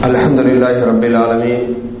அல்ஹம்துலில்லாஹி ரப்பில் ஆலமீன்.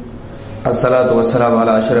 அஸ்ஸலாத்து வஸ்ஸலாமு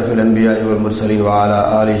அலா அஷ்ரஃபில் அன்பியாஇ வல் முர்ஸலீன் வ அலா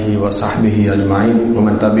ஆலிஹி வ ஸஹ்பிஹி அஜ்மஈன் வ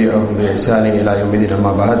மன் தபிஅஹும் பி இஹ்சானின் இலா யௌமிddin.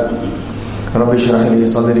 அம்மா பஅத். ரப்பி ஷ்ரஹ் லி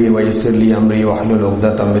ஸத்ரி வ யஸ்ஸிர் லி அம்ரி வஹ்லுல்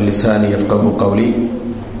உக்தத்தம் மின் லிசானி யஃப்கஹு கௌலி.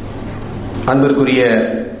 அன்பிற்குரிய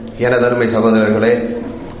எனது அருமை சகோதரர்களே,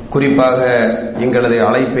 குறிப்பாக எங்களது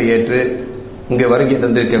அழைப்பை ஏற்று இங்கு வருகை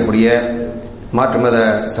தந்திருக்கக்கூடிய மாற்று மத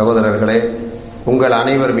சகோதரர்களே, உங்கள்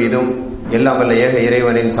அனைவர் மீதும் எல்லாம் வல்ல ஏக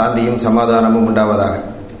இறைவனின் சாந்தியும் சமாதானமும் உண்டாவதாக.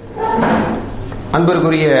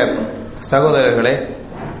 அன்பிற்குரிய சகோதரர்களே,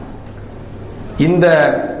 இந்த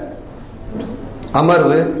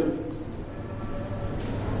அமர்வு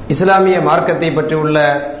இஸ்லாமிய மார்க்கத்தை பற்றியுள்ள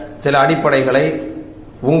சில அடிப்படைகளை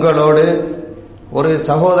உங்களோடு ஒரு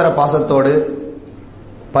சகோதர பாசத்தோடு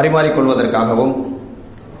பரிமாறிக்கொள்வதற்காகவும்,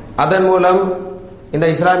 அதன் மூலம் இந்த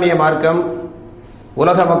இஸ்லாமிய மார்க்கம்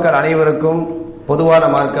உலக மக்கள் அனைவருக்கும் பொதுவான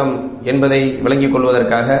மார்க்கம் என்பதை விளங்கிக்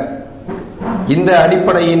கொள்வதற்காக, இந்த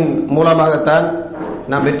அடிப்படையின் மூலமாகத்தான்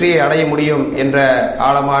நாம் வெற்றியை அடைய முடியும் என்ற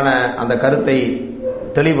ஆழமான அந்த கருத்தை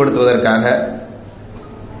தெளிவுபடுத்துவதற்காக,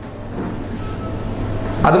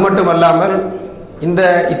 அது மட்டுமல்லாமல் இந்த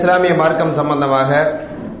இஸ்லாமிய மார்க்கம் சம்பந்தமாக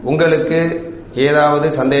உங்களுக்கு ஏதாவது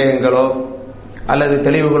சந்தேகங்களோ அல்லது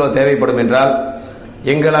தெளிவுகளோ தேவைப்படும் என்றால்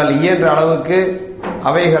எங்களால் இயன்ற அளவுக்கு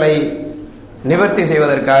அவைகளை நிவர்த்தி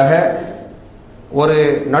செய்வதற்காக ஒரு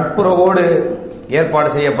நட்புறவோடு ஏற்பாடு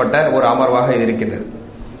செய்யப்பட்ட ஒரு அமர்வாக இது இருக்கின்றது.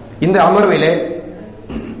 இந்த அமர்விலே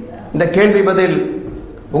இந்த கேள்வி பதில்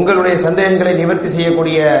உங்களுடைய சந்தேகங்களை நிவர்த்தி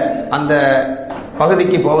செய்யக்கூடிய அந்த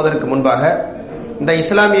பகுதிக்கு போவதற்கு முன்பாக இந்த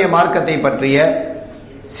இஸ்லாமிய மார்க்கத்தை பற்றிய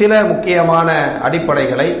சில முக்கியமான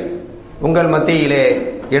அடிப்படைகளை உங்கள் மத்தியிலே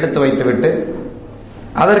எடுத்து வைத்துவிட்டு,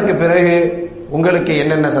 அதற்கு பிறகு உங்களுக்கு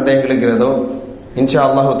என்னென்ன சந்தேகங்கள் இருக்கிறதோ இன்ஷா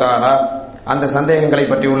அல்லாஹு தஆலா அந்த சந்தேகங்களை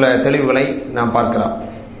பற்றியுள்ள தெளிவுகளை நாம் பார்க்கலாம்.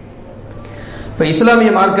 இப்ப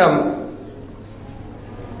இஸ்லாமிய மார்க்கம்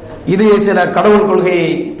இது சில கடவுள் கொள்கையை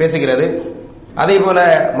பேசுகிறது. அதே போல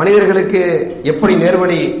மனிதர்களுக்கு எப்படி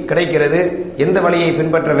நேர்வழி கிடைக்கிறது, எந்த வழியை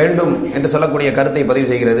பின்பற்ற வேண்டும் என்று சொல்லக்கூடிய கருத்தை பதிவு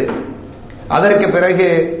செய்கிறது. அதற்கு பிறகு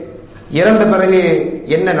இறந்த பிறகு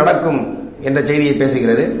என்ன நடக்கும் என்ற செய்தியை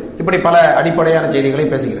பேசுகிறது. இப்படி பல அடிப்படையான செய்திகளை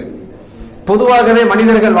பேசுகிறது. பொதுவாகவே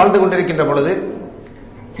மனிதர்கள் வாழ்ந்து கொண்டிருக்கின்ற பொழுது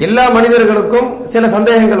எல்லா மனிதர்களுக்கும் சில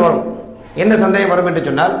சந்தேகங்கள் வரும். என்ன சந்தேகம் வரும் என்று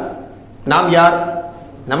சொன்னால், நாம் யார்,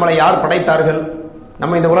 நம்மளை யார் படைத்தார்கள்,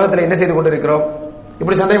 நம்ம இந்த உலகத்தில் என்ன செய்து கொண்டிருக்கிறோம்,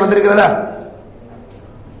 இப்படி சந்தேகம் வந்திருக்கிறதா?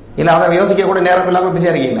 இல்ல அதை யோசிக்க கூட நேரம் இல்லாம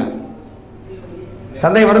பிஸியா இருக்கீங்களா?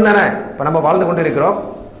 சந்தேகம் வரும் தானே? இப்ப நம்ம வாழ்ந்து கொண்டிருக்கிறோம்.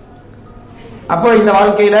 அப்போ இந்த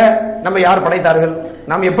வாழ்க்கையில நம்ம யார் படைத்தார்கள்,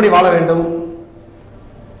 நாம் எப்படி வாழ வேண்டும்,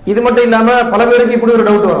 இது மட்டும் இல்லாம பல பேருக்கு இப்படி ஒரு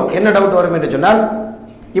டவுட் வரும். என்ன டவுட் வரும் என்று சொன்னால்,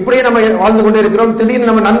 இப்படியே நம்ம வாழ்ந்து கொண்டு இருக்கிறோம், திடீர்னு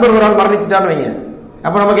நம்ம நண்பர் ஒரு ஆள் மரணிச்சுட்டான்னு வைங்க,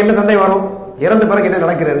 அப்ப நமக்கு என்ன சந்தேகம் வரும்? இறந்த பிறகு என்ன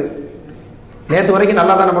நடக்கிறது? நேற்று வரைக்கும்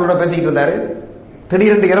நல்லா தான் நம்மளோட பேசிக்கிட்டு இருந்தாரு,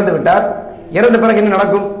 திடீரென்று இறந்து விட்டார், இறந்த பிறகு என்ன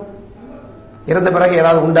நடக்கும்? இறந்த பிறகு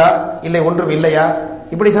ஏதாவது உண்டா, இல்லை ஒன்றும் இல்லையா,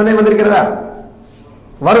 இப்படி சந்தேகம் வந்திருக்கிறதா?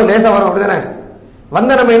 வரும், லேசா வரும், அப்படிதானே?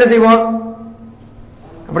 வந்த நம்ம என்ன செய்வோம்?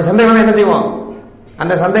 அப்படி சந்தேகம் என்ன செய்வோம்?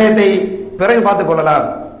 அந்த சந்தேகத்தை பிறகு பார்த்துக் கொள்ளலாம்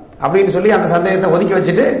அப்படின்னு சொல்லி அந்த சந்தேகத்தை ஒதுக்கி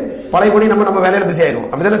வச்சுட்டு பழையபடி நம்ம வேலையில பிஸி ஆயிடும்.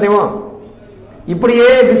 அப்படித்தானே செய்வோம். இப்படியே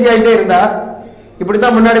பிஸி ஆகிட்டே இருந்தா,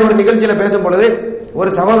 இப்படித்தான் முன்னாடி ஒரு நிகழ்ச்சியில பேசும் பொழுது ஒரு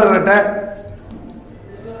சகோதரர்கிட்ட,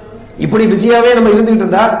 இப்படி பிஸியாவே நம்ம இருந்துகிட்டு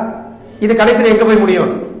இருந்தா இது கடைசியில் எங்க போய்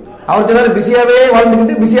முடியும்? அவர் சொன்னாரு, பிஸியாவே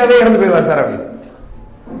வாழ்ந்துகிட்டு பிஸியாவே இறந்து போயிடுவார் சார் அப்படின்னு.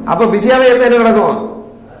 அப்ப பிஸியாவே இருந்தா என்ன நடக்கும்?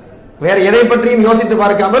 வேற எதை பற்றியும் யோசித்து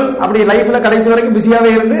பார்க்காமல் அப்படி லைஃப்ல கடைசி வரைக்கும்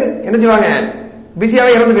பிஸியாவே இருந்து என்ன செய்வாங்க?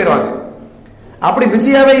 பிஸியாவே இறந்து போயிடுவாங்க. அப்படி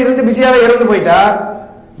பிஸியாவே இருந்து பிஸியாவே இறந்து போயிட்டா,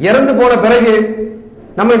 இறந்து போன பிறகு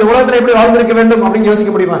நம்ம இந்த உலகத்தில் எப்படி வாழ்ந்திருக்க வேண்டும் அப்படின்னு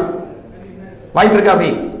யோசிக்க முடியுமா? வாய்ப்பு இருக்கா?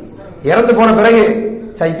 அப்படி இறந்து போன பிறகு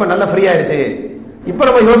இப்ப நல்லா ஃப்ரீ ஆயிடுச்சு, இப்ப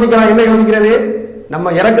நம்ம யோசிக்கலாம். என்ன யோசிக்கிறது?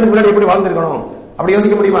 நம்ம இறக்கிறதுக்கு முன்னாடி எப்படி வாழ்ந்திருக்கணும் அப்படி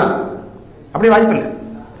யோசிக்க முடியுமா? அப்படி வாய்ப்பு இல்லை.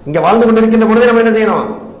 இங்க வாழ்ந்து கொண்டிருக்கின்ற பொழுது நம்ம என்ன செய்யணும்?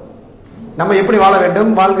 நம்ம எப்படி வாழ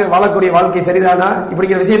வேண்டும், வாழக்கூடிய வாழ்க்கை சரிதானா,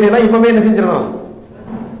 இப்படிங்கிற விஷயத்தை எல்லாம் இப்பவே என்ன செஞ்சிடணும்?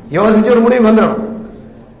 யோசிச்சு ஒரு முடிவு வந்துடணும்.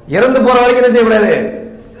 இறந்து போற வரைக்கும் என்ன செய்யக்கூடாது?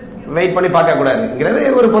 வெயிட் பண்ணி பார்க்க கூடாதுங்கிறது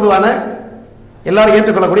ஒரு பொதுவான எல்லாரும்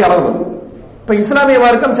ஏற்றுக்கொள்ளக்கூடிய அளவு. இப்ப இஸ்லாமிய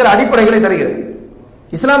மார்க்கம் சில அடிப்படைகளை தருகிறது.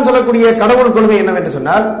 இஸ்லாம் சொல்லக்கூடிய கடவுள் கொள்கை என்னவென்று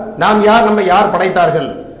சொன்னால், நாம் யார், நம்ம யார் படைத்தார்கள்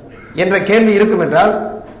என்ற கேள்வி இருக்கும் என்றால்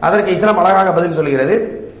அதற்கு இஸ்லாம் அழகாக பதில் சொல்கிறது.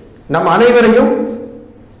 நம் அனைவரையும்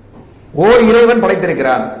ஓர் இறைவன்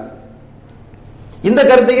படைத்திருக்கிறான். இந்த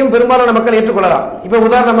கருத்தையும் பெரும்பாலான மக்கள் ஏற்றுக்கொள்ளலாம். இப்ப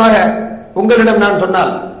உதாரணமாக உங்களிடம் நான்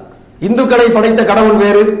சொன்னால், இந்துக்களை படைத்த கடவுள்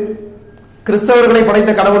வேறு, கிறிஸ்தவர்களை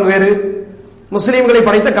படைத்த கடவுள் வேறு, முஸ்லீம்களை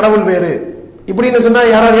படைத்த கடவுள் வேறு இப்படின்னு சொன்னா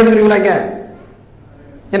யாராவது ஏத்துக்கிறீங்களா?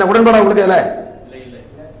 என்ன உடன்பாடா உங்களுக்கு?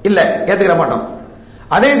 இல்ல ஏத்துக்கிற மாட்டோம்.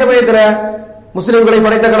 அதே சமயத்துல முஸ்லிம்களை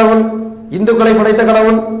படைத்த கடவுள், இந்துக்களை படைத்த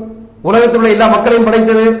கடவுள், உலகத்தில் உள்ள எல்லா மக்களையும்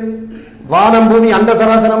படைத்தது, வானம் பூமி அண்ட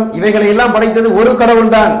சராசரம் இவைகளை எல்லாம் படைத்தது ஒரு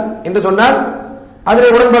கடவுள் தான் என்று சொன்னால்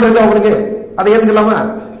அதில் உடன்பாடு இருக்கு அவங்களுக்கு. அதை ஏற்றுக்கலாமா?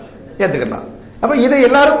 ஏற்றுக்கலாம். அப்ப இதை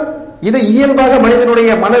எல்லாரும், இதை இயல்பாக மனிதனுடைய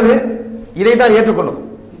மனது இதைத்தான் ஏற்றுக்கொள்ளும்.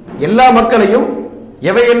 எல்லா மக்களையும்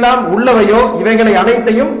எவையெல்லாம் உள்ளவையோ இவைகளை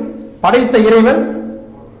அனைத்தையும் படைத்த இறைவன்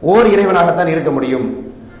ஓர் இறைவனாகத்தான் இருக்க முடியும்.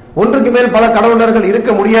 ஒன்றுக்கு மேல் பல கடவுளர்கள்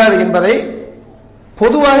இருக்க முடியாது என்பதை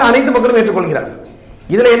பொதுவாக அனைத்து மக்களும் ஏற்றுக்கொள்கிறார்கள்.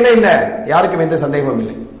 இதுல என்ன இல்லை, யாருக்கும் எந்த சந்தேகமும்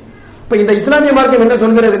இல்லை. இப்ப இந்த இஸ்லாமிய மார்க்கம் என்ன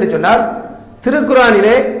சொல்கிறது என்று சொன்னால்,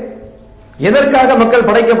 திருக்குரானிலே எதற்காக மக்கள்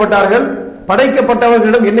படைக்கப்பட்டார்கள்,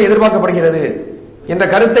 படைக்கப்பட்டவர்களிடம் என்ன எதிர்பார்க்கப்படுகிறது என்ற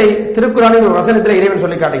கருத்தை திருக்குரானின் ஒரு வசனத்திலே இறைவன்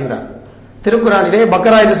சொல்லி காட்டுகிறார். திருக்குரானிலே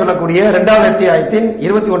பக்கரா என்று சொல்லக்கூடிய 2வது அத்தியாயத்தின்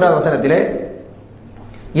 21வது வசனத்திலே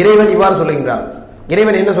இறைவன் இவ்வாறு சொல்லுகின்றார்.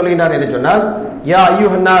 இறைவன் என்ன சொல்லுகின்றார் என்று சொன்னால், யா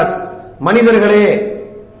அய்யுஹன்னாஸ், மனிதர்களே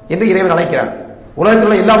என்று இறைவன் அழைக்கிறார். உலகத்தில்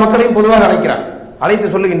உள்ள எல்லா மக்களையும் பொதுவாக அழைக்கிறார். அழைத்து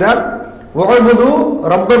சொல்லுகின்றார், வஅபுது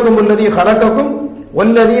ரப்பக்கும் அல்லதீ ஹலகக்கும்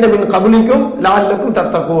வல்லதீன மின் கப்லிக்கும் லஅல்லக்கும்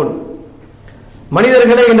தத்தகூன்.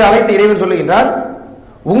 மனிதர்களே என்று அழைத்து இறைவன் சொல்லுகின்றார்,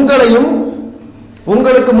 உங்களையும்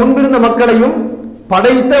உங்களுக்கு முன்பிருந்த மக்களையும்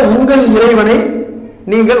படைத்த உங்கள் இறைவனை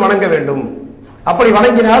நீங்கள் வணங்க வேண்டும். அப்படி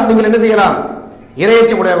வணங்கினால் நீங்கள் என்ன செய்யலாம்,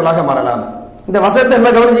 இறையச்சம் உடையவர்களாக மாறலாம். இந்த வசனத்தை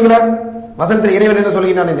எல்லாம் கவனிச்சீங்களா? வசனத்தில் இறைவன் என்ன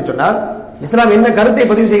சொல்கிறான் என்று சொன்னால், இஸ்லாம் என்ன கருத்தை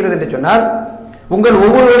பதிவு செய்கிறது என்று சொன்னால், உங்கள்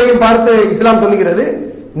ஒவ்வொருவரையும் பார்த்து இஸ்லாம் சொல்லுகிறது,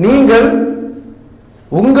 நீங்கள்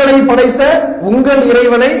உங்களை படைத்த உங்கள்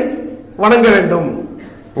இறைவனை வணங்க வேண்டும்.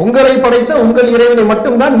 உங்களை படைத்த உங்கள் இறைவனை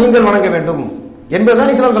மட்டும்தான் நீங்கள் வணங்க வேண்டும்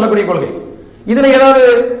என்பதுதான் இஸ்லாம் சொல்லக்கூடிய கொள்கை. இதுல ஏதாவது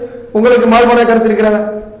உங்களுக்கு மாறுபாட கருத்து இருக்கிறதா?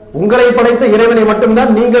 உங்களை படைத்த இறைவனை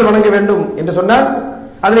மட்டும்தான் நீங்கள் வணங்க வேண்டும் என்று சொன்னால்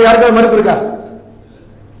அதுல யாருக்காவது மறுப்பு இருக்கா?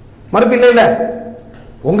 மறுப்பு இல்லை. இல்ல,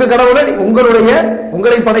 உங்க கடவுளை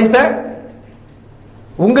உங்களை படைத்த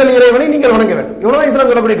உங்கள் இறைவனை நீங்கள் வணங்க வேண்டும். இவ்வளவுதான்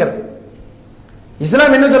இஸ்லாம் சொல்லக்கூடிய கருத்து.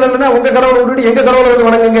 இஸ்லாம் என்ன சொல்லலன்னா உங்க கடவுளை விட்டுட்டு எங்க கடவுளை வந்து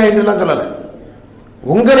வணங்குங்க என்று எல்லாம் சொல்லல.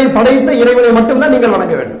 உங்களை படைத்த இறைவனை மட்டும்தான் நீங்கள்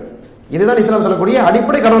வணங்க வேண்டும். இதுதான் இஸ்லாம் சொல்லக்கூடிய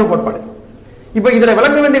அடிப்படை கடவுள் கோட்பாடு. இப்ப இதுல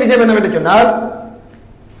விளங்க வேண்டிய விஷயம் என்னவென்று சொன்னால்,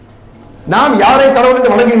 நாம் யாரை கடவுள்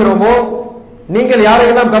என்று வணங்குகிறோமோ, நீங்கள்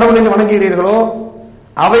யாரையெல்லாம் கடவுள் என்று வணங்குகிறீர்களோ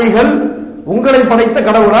அவைகள் உங்களை படைத்த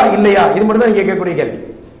கடவுளா இல்லையா? இது மட்டும் தான் நீங்க கேட்கக்கூடிய கேள்வி.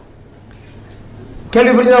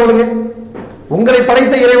 கேள்வி புரியுதா உங்களுக்கு? உங்களை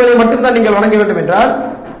படைத்த இறைவனை மட்டும்தான் நீங்கள் வணங்க வேண்டும் என்றால்,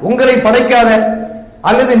 உங்களை படைக்காத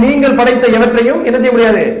அல்லது நீங்கள் படைத்த எவற்றையும் என்ன செய்ய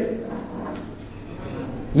முடியாது,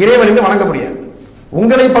 இறைவன் என்று வணங்க முடியாது.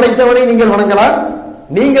 உங்களை படைத்தவனை நீங்கள் வணங்கலாம்,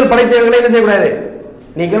 நீங்கள் படைத்தவர்களை என்ன செய்யக்கூடாது,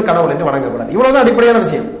 நீங்கள் கடவுள் என்று வணங்கக்கூடாது. இவ்வளவுதான் அடிப்படையான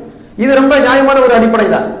விஷயம். இது ரொம்ப நியாயமான ஒரு அடிப்படை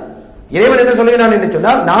தான். இறைவன் என்ன சொல்லுகிறான் என்று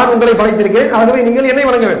சொன்னால், நான் உங்களை படைத்திருக்கிறேன், ஆகவே நீங்கள் என்னை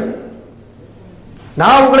வணங்க வேண்டும்.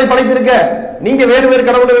 நான் உங்களை படைத்திருக்க நீங்க வேறு வேறு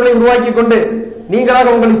கடவுளர்களை உருவாக்கி கொண்டு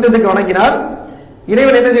நீங்களாக உங்கள் இஷ்டத்துக்கு வணங்கினால்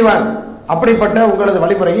இறைவன் என்ன செய்வான்? அப்படிப்பட்ட உங்களது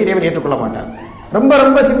வழிமுறையை இறைவன் ஏற்றுக்கொள்ள மாட்டான். ரொம்ப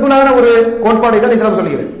ரொம்ப சிம்பிளான ஒரு கோட்பாடை தான் இஸ்லாம்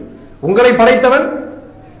சொல்கிறது. உங்களை படைத்தவன்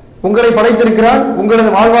உங்களை படைத்திருக்கிறான், உங்களது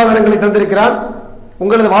வாழ்வாதாரங்களை தந்திருக்கிறான்,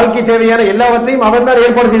 உங்களது வாழ்க்கை தேவையான எல்லாவற்றையும் அவன் தான்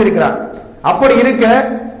ஏற்பாடு செய்திருக்கிறான். அப்படி இருக்க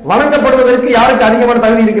வணங்கப்படுவதற்கு யாருக்கு அதிகமான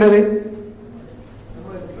தகுதி இருக்கிறது?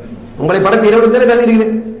 உங்களை படைத்த இறைவனுக்கு தானே தகுதி இருக்குது,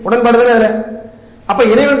 உடன்பாடு தானே அதுல. அப்ப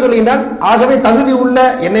இறைவன் சொல்லுகின்றான், ஆகவே தகுதி உள்ள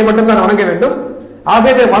என்னை மட்டும்தான் வணங்க வேண்டும்.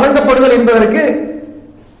 ஆகவே வணங்கப்படுதல் என்பதற்கு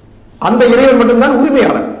அந்த இறைவன் மட்டும்தான்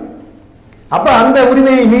உரிமையாளர். அப்ப அந்த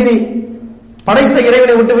உரிமையை மீறி படைத்த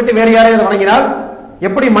இறைவனை விட்டுவிட்டு வேறு யாரையாவது வணங்கினால்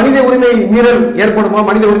எப்படி மனித உரிமை மீறல் ஏற்படுமோ?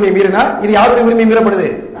 மனித உரிமை மீறினா இது யாருடைய உரிமை மீறப்படுது?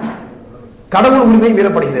 கடவுள் உரிமை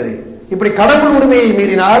மீறப்படுகிறது. இப்படி கடவுள் உரிமையை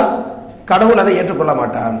மீறினால் கடவுள் அதை ஏற்றுக்கொள்ள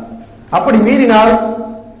மாட்டான். அப்படி மீறினால்,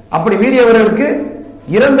 அப்படி மீறியவர்களுக்கு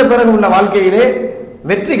இறந்த பிறகு உள்ள வாழ்க்கையிலே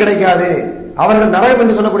வெற்றி கிடைக்காது, அவர்கள் நரகம்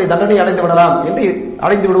என்று சொல்லக்கூடிய தண்டனை அடைந்து விடலாம் என்று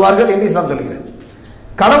அடைந்து விடுவார்கள் என்று இஸ்லாம் சொல்கிறது.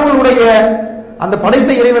 கடவுளுடைய அந்த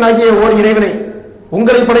படைத்த இறைவனாகிய ஓர் இறைவனை,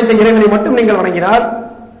 உங்களை படைத்த இறைவனை மட்டும் நீங்கள் வணங்கினால்,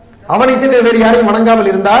 அவனை தவிர வேறு யாரையும் வணங்காமல்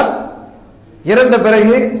இருந்தால் இறந்த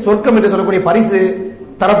பிறகு சொர்க்கம் என்று சொல்லக்கூடிய பரிசு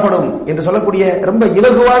தரப்படும் என்று சொல்லக்கூடிய ரொம்ப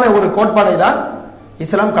இலகுவான ஒரு கோட்பாடை தான்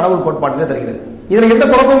இஸ்லாம் கடவுள் கோட்பாட்டில் தருகிறது. இதுல எந்த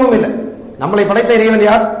குழப்பமும் இல்லை. நம்மளை படைத்த இறைவன்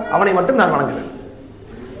யார், அவனை மட்டும் நான் வணங்குகிறேன்.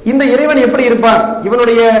 இந்த இறைவன் எப்படி இருப்பான்,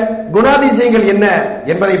 இவனுடைய குணாதிசயங்கள் என்ன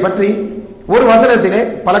என்பதை பற்றி ஒரு வசனத்திலே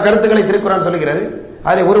பல கருத்துக்களை திருக்குரான் சொல்லுகிறது.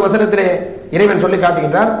 அதில் ஒரு வசனத்திலே இறைவன் சொல்லி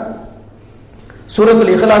காட்டுகின்றான்.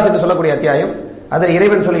 சூரத்துல் இஹ்லாஸ் என்று சொல்லக்கூடிய அத்தியாயம், அதில்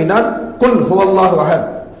இறைவன் சொல்லுகின்றான், குல் ஹுவல்லாஹு அஹத்,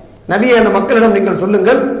 நபியே அந்த மக்களிடம் நீங்கள்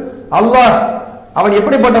சொல்லுங்கள், அல்லாஹ் அவன்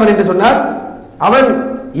எப்படிப்பட்டவன் என்று சொன்னார், அவன்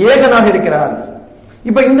ஏகனாக இருக்கிறான்.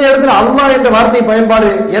 இப்ப இந்த இடத்துல அல்லாஹ் என்ற வார்த்தை பயன்பாடு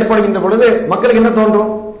ஏற்படுகின்ற பொழுது மக்களுக்கு என்ன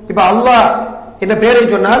தோன்றும்? இப்ப அல்லாஹ் என்ற பெயரை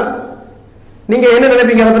சொன்னால் நீங்க என்ன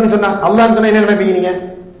நினைப்பீங்க? அதை பத்தி சொன்னா அல்லாஹ்னு சொன்னா என்ன நினைப்பீங்க? நீங்க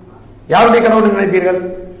யாருடைய கடவுள் நினைப்பீர்கள்?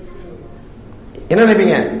 என்ன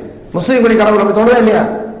நினைப்பீங்க? முஸ்லீம்களுடைய கடவுள் அப்படி தோணுதா இல்லையா?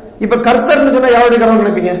 இப்ப கர்த்தர்னு சொன்னா யாருடைய கடவுள்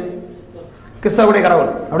நினைப்பீங்க? கிறிஸ்தவருடைய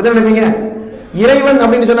கடவுள் அப்படிதான் நினைப்பீங்க. இறைவன்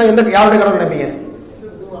அப்படின்னு சொன்னா யாருடைய கடவுள் நினைப்பீங்க?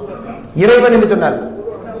 இறைவன் என்று சொன்னால்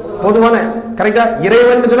பொதுவான, கரெக்டா,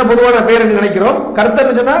 இறைவன் சொன்னா பொதுவான பெயர் என்று நினைக்கிறோம்.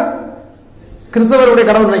 கர்த்தர்னு சொன்னா கிறிஸ்தவருடைய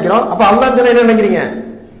கடவுள் நினைக்கிறோம். அப்ப அல்லாஹ் சொன்னா என்ன நினைக்கிறீங்க?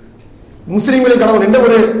 முஸ்லீம்களின் கடவுள் என்ற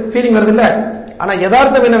ஒரு ஃபீலிங் வருது இல்ல? ஆனா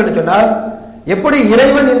யதார்த்தம் என்னவென்று சொன்னால், எப்படி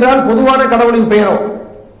இறைவன் என்றால் பொதுவான கடவுளின் பெயரோ,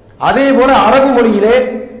 அதே போல அரபு மொழியிலே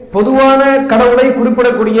பொதுவான கடவுளை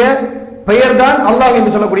குறிப்பிடக்கூடிய பெயர் தான் அல்லாஹ்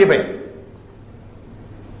என்று சொல்லக்கூடிய பெயர்.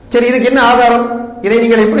 சரி, இதுக்கு என்ன ஆதாரம்? இதை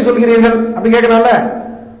நீங்கள் எப்படி சொல்கிறீர்கள் அப்படி கேட்கலாம்ல.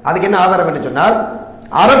 அதுக்கு என்ன ஆதாரம் என்று சொன்னால்,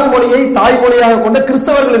 அரபு மொழியை தாய்மொழியாக கொண்ட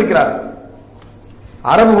கிறிஸ்தவர்கள் இருக்கிறார்கள்.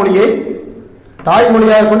 அரபு மொழியை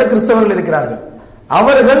தாய்மொழியாக கொண்ட கிறிஸ்தவர்கள் இருக்கிறார்கள்.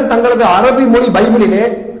 அவர்கள் தங்களது அரபி மொழி பைபிளிலே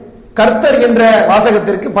கர்த்தர் என்ற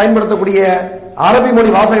வாசகத்திற்கு பயன்படுத்தக்கூடிய அரபி மொழி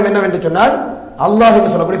வாசகம் என்னவென்று சொன்னால் அல்லாஹ்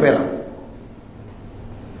என்று சொல்லக்கூடிய பெயர்.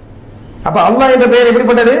 அப்ப அல்லாஹ் என்ற பெயர்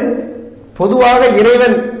எப்படிப்பட்டது? பொதுவாக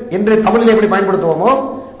இறைவன் என்று தமிழில் எப்படி பயன்படுத்துவோமோ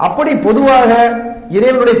அப்படி பொதுவாக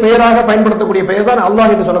இறைவனுடைய பெயராக பயன்படுத்தக்கூடிய பெயர் தான்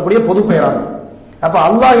அல்லாஹ் என்று சொல்லக்கூடிய பொது பெயராகும். அப்ப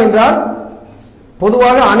அல்லாஹ் என்றால்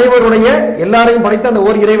பொதுவாக அனைவருடைய, எல்லாரையும் படைத்த அந்த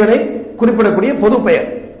ஓர் இறைவனை குறிப்பிடக்கூடிய பொது பெயர்.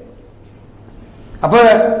 அப்ப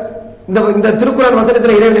இந்த திருக்குர்ஆன்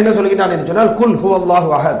வசனத்தில் இறைவன் என்ன சொல்கிறான் என்று சொன்னால், குல் ஹுவல்லாஹு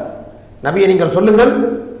அஹத், நபியை நீங்கள் சொல்லுங்கள்,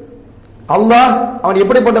 அல்லாஹ் அவன்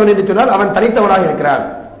எப்படிப்பட்டவன் என்று சொன்னால் அவன் தனித்தவனாக இருக்கிறான்.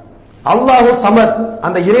 அல்லாஹு சமத்,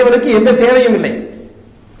 அந்த இறைவனுக்கு எந்த தேவையும் இல்லை.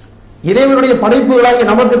 இறைவனுடைய படைப்புகளாகிய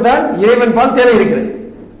நமக்குத்தான் இறைவன் பால் தேவை இருக்கிறது.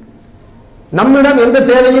 நம்மிடம் எந்த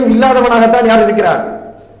தேவையும் இல்லாதவனாகத்தான் யார் இருக்கிறார்?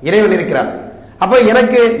 இறைவன் இருக்கிறார். அப்ப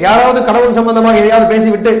எனக்கு யாராவது கடவுள் சம்பந்தமாக எதையாவது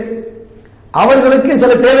பேசிவிட்டு அவர்களுக்கு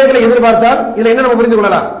சில தேவைகளை எதிர்பார்த்தால் இதுல என்ன நம்ம புரிந்து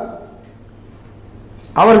கொள்ளலாம்?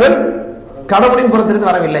 அவர்கள் கடவுளின் புறத்திலிருந்து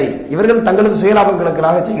வரவில்லை, இவர்கள் தங்களது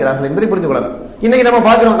சுயலாபங்களுக்காக செய்கிறார்கள் என்பதை புரிந்து கொள்ளலாம். இன்னைக்கு நம்ம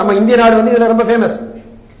பார்க்கிறோம், நம்ம இந்திய நாடு இதுல ரொம்ப ஃபேமஸ்.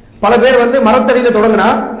 பல பேர் மரத்தடியில தொடங்கினா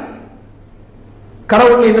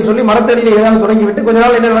கடவுள் என்று சொல்லி மரத்தடியில ஏதாவது தொடங்கிவிட்டு கொஞ்ச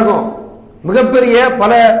நாள் என்ன நடக்கும்? மிகப்பெரிய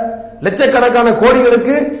பல லட்சக்கணக்கான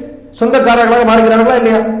கோடிகளுக்கு சொந்தக்காரர்களாக மாறுகிறார்களா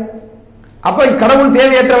இல்லையா? அப்ப கடவுள்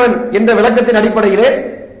தேவையற்றவன் என்ற விளக்கத்தின் அடிப்படையிலே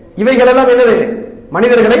இவைகள் எல்லாம் என்னது?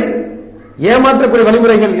 மனிதர்களை ஏமாற்றக்கூடிய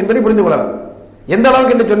வழிமுறைகள் என்பதை புரிந்து கொள்ளலாம். எந்த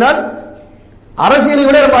அளவுக்கு என்று சொன்னால், அரசியலை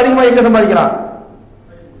விட ரொம்ப அதிகமாக எங்க சம்பாதிக்கிறான்?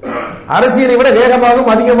 அரசியலை விட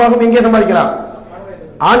வேகமாகவும் அதிகமாகவும் எங்கே சம்பாதிக்கிறான்?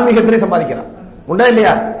 ஆன்மீகத்திலே சம்பாதிக்கிறான். உண்டா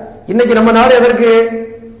இல்லையா? இன்னைக்கு நம்ம நாடு அதற்கு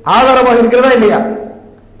ஆதாரமாக இருக்கிறதா இல்லையா?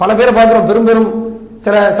 பல பேரை பார்க்கிறோம், பெரும் பெரும்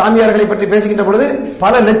சில சாமியார்களை பற்றி பேசுகின்ற பொழுது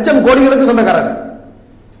பல லட்சம் கோடிகளுக்கு சொந்தக்காரர்கள்.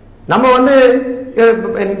 நம்ம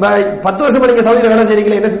 10 வருஷமா நீங்க சவுதியில வேலை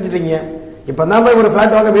செய்றீங்களா, என்ன செஞ்சிட்டீங்க? இப்ப தான் ஒரு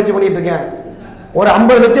பிளாட் வாங்க முயற்சி பண்ணிட்டு இருக்கேன், ஒரு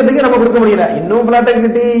 50 லட்சத்துக்கு நம்ம கொடுக்க முடியல, இன்னும் பிளாட்டை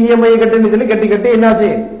கட்டி இஎம்ஐ கட்டுன்னு சொல்லி கட்டி கட்டி என்னாச்சு?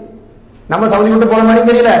 நம்ம சவுதி விட்டு போன மாதிரி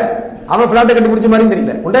தெரியல, அவன் பிளாட்டை கட்டி பிடிச்ச மாதிரி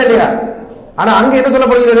தெரியல. உண்டா இல்லையா? ஆனா அங்க என்ன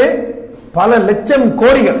சொல்லப்படுகிறது? பல லட்சம்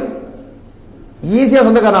கோடிகள் ஈஸியா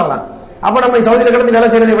சொந்தக்காரலாம். அப்ப நம்ம சவுதியில கிடந்து வேலை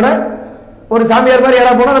செய்யறதை விட ஒரு சாமியார் மாதிரி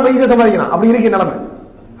யாரா போனா நம்ம ஈஸியா சம்பாதிக்கலாம். அப்படி இருக்கு நிலைமை.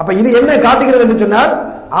 அப்ப இது என்ன காட்டுகிறது என்று சொன்னால்,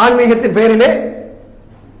 ஆன்மீகத்தின் பெயரிலே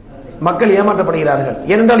மக்கள் ஏமாற்றப்படுகிறார்கள்.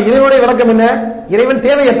 ஏனென்றால் இறைவனுடைய விளக்கம் என்ன? இறைவன்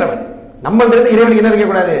தேவையற்றவன். நம்மளிருந்து இறைவனுக்கு என்ன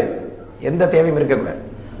இருக்கக்கூடாது? எந்த தேவையும் இருக்கக்கூடாது.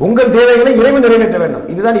 உங்கள் தேவைகளை இறைவன் நிறைவேற்ற வேண்டும்.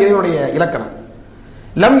 இதுதான் இறைவனுடைய இலக்கணம்.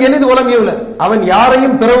 லம் எளிது உலம் யூலத், அவன்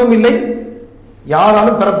யாரையும் பெறவும் இல்லை,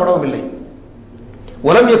 யாராலும் பெறப்படவும் இல்லை.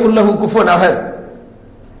 உலம் யகுல்லஹு குஃபுவன் அஹத்.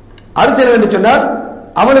 அடுத்து என்ன சொன்னால்,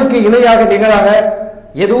 அவனுக்கு இணையாக நிகராக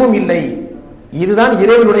எதுவும் இல்லை. இதுதான்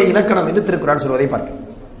இறைவனுடைய இலக்கணம் என்று திருக்குர்ஆன் சொல்வதை பார்க்க.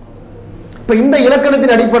 இப்ப இந்த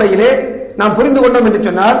இலக்கணத்தின் அடிப்படையிலே நாம் புரிந்து கொண்டோம் என்று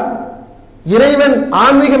சொன்னால், இறைவன்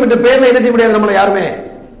ஆன்மீகம் என்ற பெயர்ல என்ன செய்ய முடியாது? நம்மளை யாருமே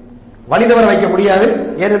வழிதவர வைக்க முடியாது.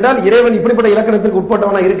 ஏனென்றால் இறைவன் இப்படிப்பட்ட இலக்கணத்திற்கு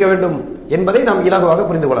உட்பட்டவனாக இருக்க வேண்டும் என்பதை நாம் இலகுவாக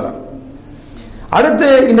புரிந்து கொள்ளலாம். அடுத்து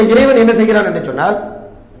இந்த இறைவன் என்ன செய்கிறான் என்று சொன்னால்,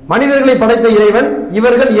 மனிதர்களை படைத்த இறைவன்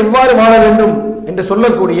இவர்கள் எவ்வாறு வாழ வேண்டும் என்று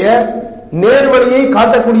சொல்லக்கூடிய நேர்வழியை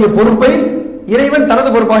காட்டக்கூடிய பொறுப்பை இறைவன் தனது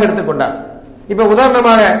பொறுப்பாக எடுத்துக்கொண்டார். இப்ப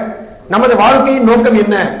உதாரணமாக, நமது வாழ்க்கையின் நோக்கம்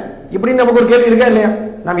என்ன இப்படின்னு நமக்கு ஒரு கேள்வி இருக்கா இல்லையா?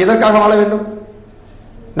 நாம் எதற்காக வாழ வேண்டும்,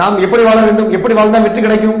 நாம் எப்படி வாழ வேண்டும், எப்படி வாழ்ந்தால் வெற்றி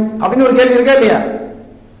கிடைக்கும் அப்படின்னு ஒரு கேள்வி இருக்கா இல்லையா?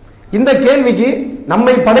 இந்த கேள்விக்கு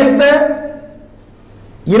நம்மை படைத்த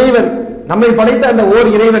இறைவன், நம்மை படைத்த அந்த ஓர்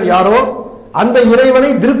இறைவன் யாரோ அந்த இறைவனை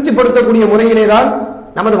திருப்திப்படுத்தக்கூடிய முறையிலே தான்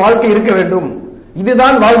நமது வாழ்க்கை இருக்க வேண்டும்.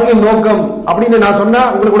 இதுதான் வாழ்க்கையின் நோக்கம் அப்படின்னு நான் சொன்னா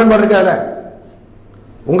உங்களுக்கு உடன்பாடு இருக்காது?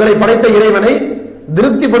 உங்களை படைத்த இறைவனை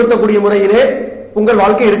திருப்திப்படுத்தக்கூடிய முறையிலே உங்கள்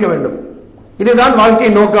வாழ்க்கை இருக்க வேண்டும், இதுதான்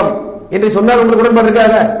வாழ்க்கையின் நோக்கம் என்று சொன்னால் உங்களுக்கு உடன்பாடு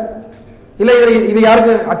இருக்காது? இல்ல இது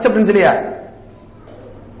யாருக்கு அக்செப்டன்ஸ் இல்லையா?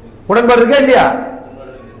 உடன்பாடு இருக்கா இல்லையா?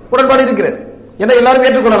 உடன்பாடு இருக்கிறது. ஏன்னா எல்லாரும்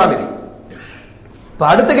ஏற்றுக்கொள்ளலாம் இது. இப்ப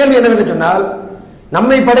அடுத்த கேள்வி என்னவென்று சொன்னால்,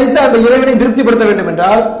 நம்மை படைத்த அந்த இறைவனை திருப்திப்படுத்த வேண்டும்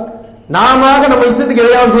என்றால் நாம நம்ம இஷ்டத்துக்கு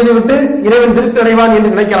எதையாவது செய்துவிட்டு இறைவன் திருப்தி அடைவான்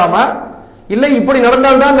என்று நினைக்கலாமா? இல்லை இப்படி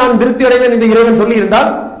நடந்தால்தான் நான் திருப்தி அடைவேன் என்று இறைவன் சொல்லி இருந்தால்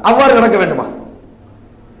அவ்வாறு நடக்க வேண்டுமா?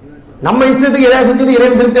 நம்ம இஷ்டத்துக்கு எதையாவது செஞ்சுட்டு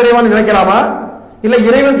இறைவன் திருப்தி அடைவான்னு நினைக்கலாமா? இல்ல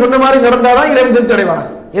இறைவன் சொன்ன மாதிரி நடந்தாதான் இறைவன் திருப்தி அடைவானா?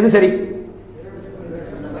 எது சரி?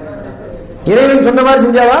 இறைவன் சொன்ன மாதிரி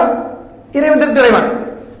செஞ்சாதான் இறைவன் திருப்தி அடைவான்.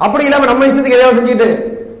 அப்படி இல்லாம நம்ம இஷ்டத்துக்கு எதையாவது செஞ்சுட்டு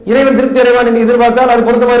இறைவன் திருப்தி அடைவான் என்று எதிர்பார்த்தால் அது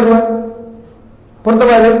பொருத்தமா இருக்குமா?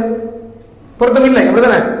 பொருத்தமா? அது பொருத்தம் இல்லை.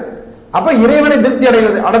 அப்படிதானே? அப்ப இறைவனை திருப்தி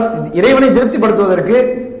அடைவது, இறைவனை திருப்திப்படுத்துவதற்கு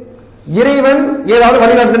இறைவன் ஏதாவது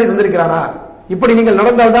வழிகாட்டுதலை தந்திருக்கிறானா? இப்படி நீங்கள்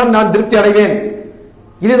நடந்தால்தான் நான் திருப்தி அடைவேன்,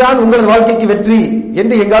 இதுதான் உங்களது வாழ்க்கைக்கு வெற்றி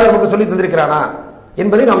என்று எங்காவது நமக்கு சொல்லி தந்திருக்கிறானா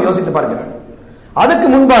என்பதை நாம் யோசித்து பார்க்கிறோம். அதுக்கு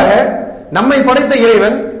முன்பாக நம்மை படைத்த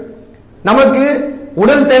இறைவன் நமக்கு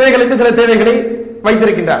உடல் தேவைகள் என்று சில தேவைகளை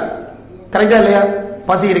வைத்திருக்கின்றார். கரெக்டா இல்லையா?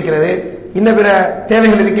 பசி இருக்கிறது, இன்ன பிற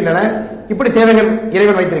தேவைகள் இருக்கின்றன. இப்படி தேவைகள்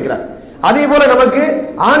இறைவன் வைத்திருக்கிறார். அதே போல நமக்கு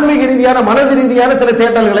ஆன்மீக ரீதியான மனது ரீதியான சில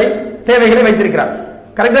தேவைகளை வைத்திருக்கிறார்.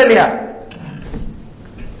 கரெக்டா இல்லையா?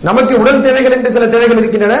 நமக்கு உடல் தேவைகள் என்று சில தேவைகள்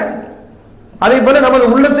இருக்கின்றன, அதே போல நமது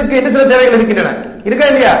உள்ளத்துக்கு என்று சில தேவைகள் இருக்கின்றன. இருக்கா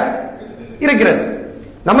இல்லையா? இருக்கிறது.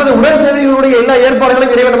 நமது உடல் தேவைகளுடைய எல்லா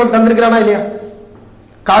ஏற்பாடுகளையும் இறைவன் நமக்கு தந்திருக்கிறானா இல்லையா?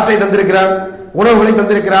 காற்றை தந்திருக்கிறான், உணவுகளை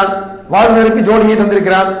தந்திருக்கிறான், வாழ்வதற்கு ஜோடியை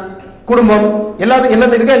தந்திருக்கிறான், குடும்பம்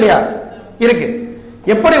எல்லாத்தையும் இருக்கா இல்லையா? இருக்கு.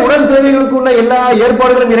 எப்படி உடல் தேவைகளுக்கு உள்ள எல்லா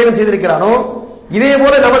ஏற்பாடுகளும் இறைவன் செய்திருக்கிறானோ, இதே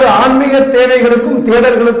போல நமது ஆன்மீக தேவைகளுக்கும்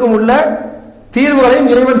தேடல்களுக்கும் உள்ள தீர்வுகளையும்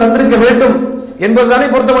இறைவன் தந்திருக்க வேண்டும் என்பதுதானே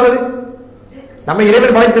பொருத்தமானது. நம்ம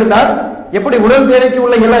இறைவன் படைத்திருந்தால் எப்படி உடல் தேவைக்கு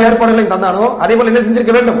உள்ள எல்லா ஏற்பாடுகளையும் தந்தானோ அதே போல என்ன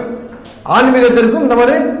செஞ்சிருக்க வேண்டும்? ஆன்மீகத்திற்கும்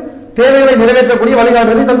நமது தேவைகளை நிறைவேற்றக்கூடிய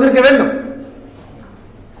வழிகாட்டுதலை தந்திருக்க வேண்டும்.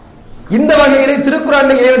 இந்த வகையிலே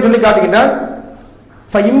திருக்குறான் இறைவன் சொல்லி காட்டுகின்றான்.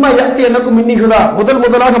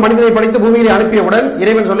 முதலாக மனிதனை படைத்து பூமியிலே அனுப்பியவுடன்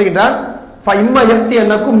இறைவன் சொல்லுகின்றான்,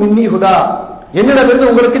 என்னிடமிருந்து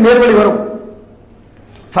உங்களுக்கு நேர்வழி வரும்.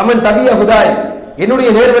 ஃபமன் தபிய ஹுதாய், என்னுடைய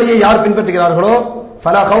நேர்வழியை யார் பின்பற்றுகிறார்களோ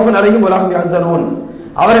ஃபலா கௌஃபுன் அலைஹிம் வலா ஹும் யஹ்ஸனூன்,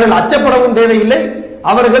 அவர்கள் அச்சப்படவும் தேவையில்லை,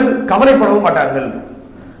 அவர்கள் கவலைப்படவும் மாட்டார்கள்.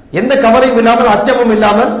 எந்த கவலையும் இல்லாமல் அச்சமும்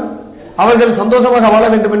இல்லாமல் அவர்கள் சந்தோஷமாக வாழ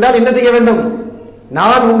வேண்டும் என்றால் என்ன செய்ய வேண்டும்?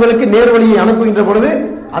 நான் உங்களுக்கு நேர்வழியை அனுப்புகின்ற பொழுது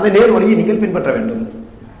அந்த நேர்வழியை நீங்கள் பின்பற்ற வேண்டும்.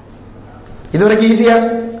 இதுவரைக்கும் ஈஸியா?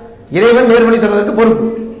 இறைவன் நேர்வழி தருவதற்கு பொறுப்பு.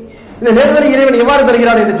 இந்த நேர்வழி இறைவன் எவ்வாறு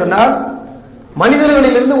தருகிறான் என்று சொன்னால்,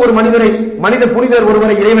 மனிதர்களிலிருந்து ஒரு மனித புனிதர்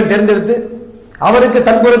ஒருவரை இறைவன் தேர்ந்தெடுத்து அவருக்கு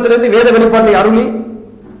தன்புறத்திலிருந்து வேத வெளிப்பாட்டை அருளி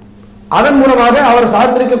அதன் மூலமாக அவர்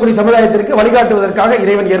சார்ந்திருக்கக்கூடிய சமுதாயத்திற்கு வழிகாட்டுவதற்காக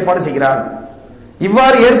இறைவன் ஏற்பாடு செய்கிறான்.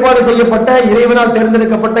 இவ்வாறு ஏற்பாடு செய்யப்பட்ட இறைவனால்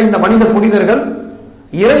தேர்ந்தெடுக்கப்பட்ட இந்த மனித புனிதர்கள்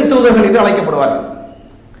இறை தூதர்கள் என்று அழைக்கப்படுவார்கள்.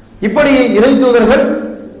 இப்படி இறை தூதர்கள்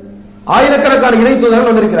ஆயிரக்கணக்கான இறை தூதர்கள்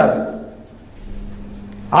வந்திருக்கிறார்கள்.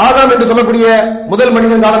 ஆதாம் என்று சொல்லக்கூடிய முதல்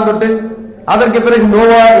மனிதன் காலம் தொட்டு அதற்கு பிறகு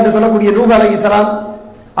நோவா என்று சொல்லக்கூடிய நூஹ் அலைஹிஸ்ஸலாம்,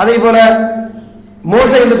 அதே போல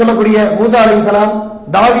மோசே என்று சொல்லக்கூடிய மூசா அலைஹிஸ்ஸலாம்,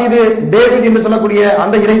 தாவீது டேவிட் என்று சொல்லக்கூடிய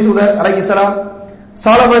அந்த இறை தூதர் அலைஹிஸ்ஸலாம்,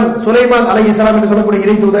 சாலமன் சுலைமான் அலைஹிஸ்ஸலாம் என்று சொல்லக்கூடிய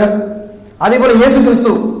இறை தூதர், அதே போல இயேசு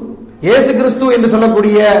கிறிஸ்து என்று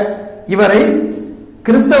சொல்லக்கூடிய இவரை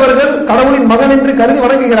கிறிஸ்தவர்கள் கடவுளின் மகன் என்று கருதி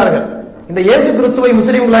வணங்குகிறார்கள். இந்த இயேசு கிறிஸ்துவை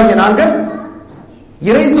முஸ்லிம்களாகிய நாங்கள்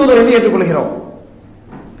இறை தூதர் என்று ஏற்றுக்கொள்கிறோம்.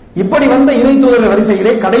 இப்படி வந்த இறை தூதர்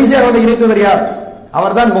வரிசையிலே கடைசியாக வந்த இறை தூதர் யார்?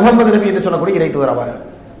 அவர்தான் முகமது நபி என்று சொல்லக்கூடிய இறை தூதர் ஆவார்.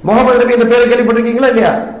 முகமது நபி என்ற பெயரை கேள்விப்பட்டிருக்கீங்களா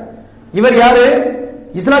இல்லையா? இவர் யாரு?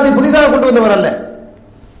 இஸ்லாத்தை புதிதாக கொண்டு வந்தவர் அல்ல.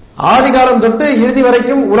 ஆதி காலம் தொட்டு இறுதி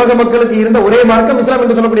வரைக்கும் உலக மக்களுக்கு இருந்த ஒரே மார்க்கம் இஸ்லாம்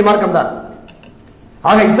என்று சொல்லக்கூடிய மார்க்கம் தான்.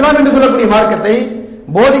 ஆக இஸ்லாம் என்று சொல்லக்கூடிய மார்க்கத்தை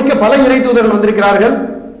போதிக்க பல இறை தூதர்கள் வந்திருக்கிறார்கள்.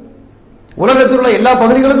 உலகத்தில் உள்ள எல்லா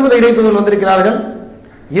பகுதிகளுக்கும் இந்த இறை தூதர்கள் வந்திருக்கிறார்கள்.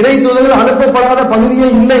 இறை தூதர்கள் அனுப்பப்படாத பகுதியே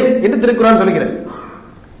இல்லை என்று திருக்குறான் சொல்கிறது.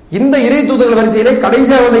 இந்த இறை தூதர்கள் வரிசையிலே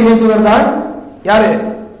கடைசியாக வந்த இறை தூதர் தான் யாரு?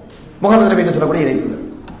 முகமது நபி என்று சொல்லக்கூடிய இறை தூதர்.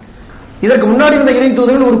 இதற்கு முன்னாடி வந்த இறை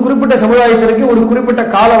தூதர்கள் ஒரு குறிப்பிட்ட சமுதாயத்திற்கு ஒரு குறிப்பிட்ட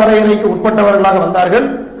கால வரையறைக்கு உட்பட்டவர்களாக வந்தார்கள்.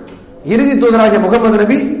 இறுதி தூதராகிய முகமது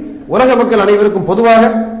நபி உலக மக்கள் அனைவருக்கும் பொதுவாக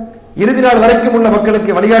இறுதி நாள் வரைக்கும் உள்ள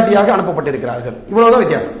மக்களுக்கு வழிகாட்டியாக அனுப்பப்பட்டிருக்கிறார்கள். இவ்வளவுதான்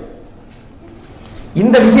வித்தியாசம்.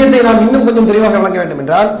 இந்த விஷயத்தை நாம் இன்னும் கொஞ்சம் தெளிவாக விளங்க வேண்டும்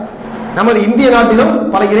என்றால், நமது இந்திய நாட்டிலும்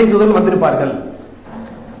பல இறை தூதர்கள் வந்திருப்பார்கள்.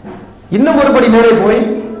 இன்னும் ஒருபடி மேலே போய்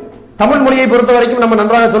தமிழ் மொழியை பொறுத்த வரைக்கும் நம்ம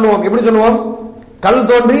நன்றாக சொல்லுவோம். எப்படி சொல்லுவோம்? கல்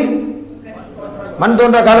தோன்றி மண்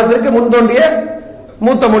தோன்ற காலத்திற்கு முன் தோன்றிய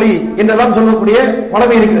மூத்த மொழி என்றெல்லாம் சொல்லக்கூடிய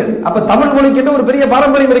வளமை இருக்கிறது. அப்ப தமிழ் மொழிக்கு என்று ஒரு பெரிய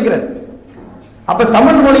பாரம்பரியம் இருக்கிறது. அப்ப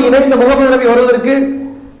தமிழ் மொழியிலே இந்த முகமது நபி வருவதற்கு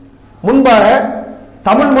முன்பாக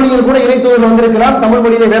தமிழ் மொழியில் கூட இறை தூதர்கள் வந்திருக்கலாம், தமிழ்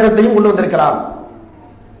மொழியிலே வேதத்தையும் கொண்டு வந்திருக்கலாம்.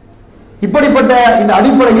 இப்படிப்பட்ட இந்த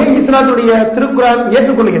அடிப்படையை இஸ்லாத்துடைய திருக்குரான்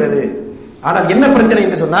ஏற்றுக்கொள்கிறது. ஆனால் என்ன பிரச்சனை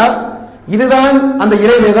என்று சொன்னால், இதுதான் அந்த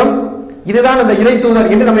இறை வேதம், இதுதான் அந்த இறை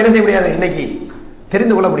தூதர் என்று நம்ம என்ன செய்ய முடியாது, இன்னைக்கு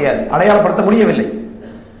தெரிந்து கொள்ள முடியாது, அடையாளப்படுத்த முடியவில்லை.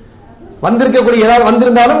 வந்திருக்கக்கூடிய ஏதாவது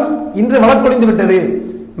வந்திருந்தாலும் இன்று வழக்கொழிந்து விட்டது,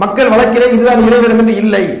 மக்கள் வழக்கிலே இதுதான் இறைவேதம் என்று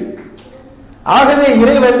இல்லை. ஆகவே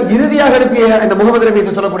இறைவன் இறுதியாக அனுப்பிய இந்த முகமது நபி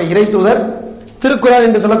என்று சொல்லக்கூடிய இறை தூதர் திருக்குர்ஆன்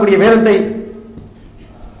என்று சொல்லக்கூடிய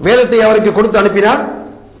வேதத்தை அவருக்கு கொடுத்து அனுப்பினார்.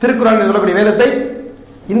 திருக்குர்ஆன் என்று சொல்லக்கூடிய வேதத்தை,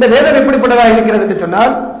 இந்த வேதம் எப்படிப்பட்டதாக இருக்கிறது என்று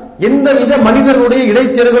சொன்னால், எந்தவித மனிதர்களுடைய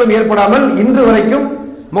இடைச்செருகளும் ஏற்படாமல் இன்று வரைக்கும்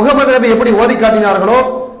முகமது நபி எப்படி ஓதி காட்டினார்களோ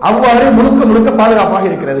அவ்வாறு முழுக்க முழுக்க பாதுகாப்பாக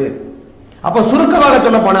இருக்கிறது. அப்ப சுருக்கமாக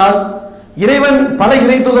சொல்ல போனால், இறைவன் பல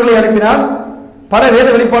இறை தூதர்களை அனுப்பினார், பல வேத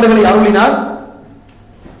வெளிப்பாடுகளை அருளினார்.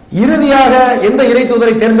 இறுதியாக எந்த இறை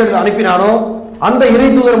தூதரை தேர்ந்தெடுத்து அனுப்பினானோ அந்த இறை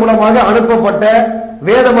தூதர் மூலமாக அனுப்பப்பட்ட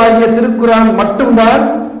வேதமாகிய திருக்குர்ஆன் மட்டும்தான்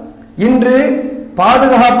இன்று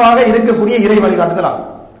பாதுகாப்பாக இருக்கக்கூடிய இறை வழிகாட்டுதல் ஆகும்.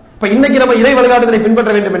 இப்ப இன்னைக்கு நம்ம இறை வழிகாட்டுதலை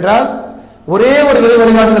பின்பற்ற வேண்டும் என்றால் ஒரே ஒரு இறை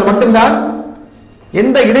வழிகாட்டுதல் மட்டும்தான்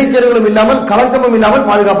எந்த இடைச்செருகளும் இல்லாமல் கலக்கமும் இல்லாமல்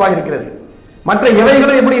பாதுகாப்பாக இருக்கிறது. மற்ற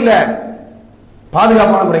எவைகளும் எப்படி இல்ல,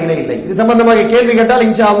 பாதுகாப்பான முறையிலே இல்லை. இது சம்பந்தமாக கேள்வி கேட்டால்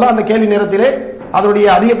இன்ஷா அல்லாஹ் அந்த கேள்வி நேரத்திலே அதனுடைய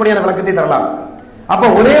அதிகப்படியான விளக்கத்தை தரலாம். அப்ப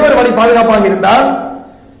ஒரே ஒரு வழி பாதுகாப்பாக இருந்தால்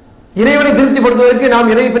இறைவனை திருப்திப்படுத்துவதற்கு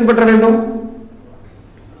நாம் எதை பின்பற்ற வேண்டும்?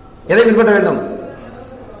 எதை பின்பற்ற வேண்டும்?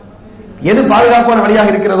 எது பாதுகாப்பான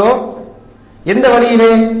வழியாக இருக்கிறதோ, எந்த வழியிலே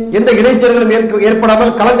எந்த இடைச்செருகளும்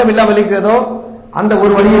ஏற்படாமல் களங்கம் இல்லாமல் இருக்கிறதோ அந்த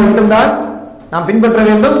ஒரு வழியை மட்டும்தான் நாம் பின்பற்ற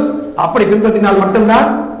வேண்டும். அப்படி பின்பற்றினால் மட்டும்தான்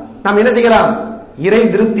நாம் என்ன செய்யலாம்? இறை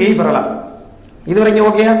திருப்தியை பெறலாம். இதுவரைக்கும்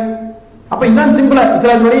ஓகே? அப்ப இதுதான் சிம்பிளா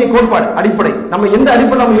இஸ்லாத்தினுடைய கோட்பாடு, அடிப்படை. நம்ம எந்த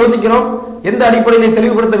அடிப்படையில் நம்ம யோசிக்கிறோம், எந்த அடிப்படையை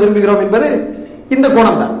தெளிவுபடுத்த விரும்புகிறோம் என்பது இந்த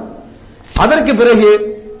கோணம் தான். அதற்கு பிறகு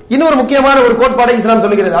இன்னொரு முக்கியமான ஒரு கோட்பாடை இஸ்லாம்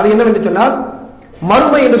சொல்லுகிறது. அது என்னவென்று சொன்னால்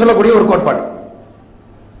மறுமை என்று சொல்லக்கூடிய ஒரு கோட்பாடு.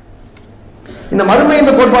 இந்த மறுமை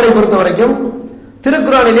என்ற கோட்பாடை பொறுத்த வரைக்கும்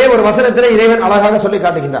திருக்குர்ஆனிலே ஒரு வசனத்திலே இறைவன் அழகாக சொல்லி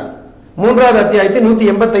காட்டுகின்றான். 3வது அத்தியாயத்தின்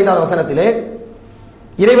 185வது வசனத்திலே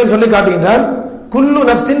இறைவன் சொல்லி காட்டுகின்றான், குல்லு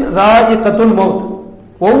நஃப்ஸின் ராயிகத்துல் மௌத்,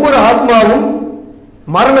 ஒவ்வொரு ஆத்மாவும்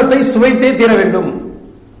மரணத்தை சுவைத்தே தீர வேண்டும்.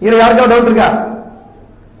 இதுல யாருக்காவது டவுட் இருக்கா?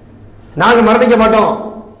 நாங்க மரணிக்க மாட்டோம்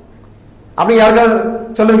அப்படி யாருக்காவது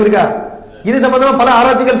சொல்லுங்க இருக்கா? இது சம்பந்தமா பல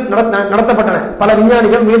ஆராய்ச்சிகள் நடத்தப்பட்டன. பல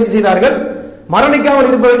விஞ்ஞானிகள் முயற்சி செய்தார்கள் மரணிக்காமல்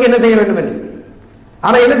இருப்பதற்கு என்ன செய்ய வேண்டும் என்று.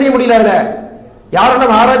 ஆனா என்ன செய்ய முடியல. அதுல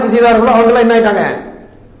யாரெல்லாம் ஆராய்ச்சி செய்தார்களோ அவங்க எல்லாம் என்ன ஆயிட்டாங்க?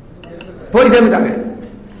 போய் சேர்ந்துட்டாங்க.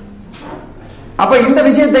 அப்ப இந்த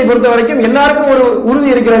விஷயத்தை பொறுத்த வரைக்கும் எல்லாருக்கும் ஒரு உறுதி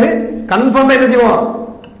இருக்கிறது, கன்ஃபார்மா என்ன செய்வோம்?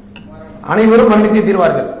 அனைவரும் மரணித்தே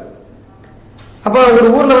தீர்வார்கள். அப்ப ஒரு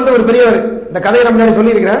ஊர்ல ஒரு பெரியவர், இந்த கதையை நம்ம முன்னாடி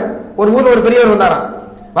சொல்லி இருக்கிறேன், ஒரு ஊர்ல ஒரு பெரியவர் வந்தாராம்.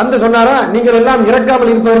 வந்து சொன்னாரா, நீங்கள் எல்லாம்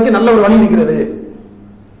இறக்காமல் இருப்பதற்கு நல்ல ஒரு வழி இருக்கிறது,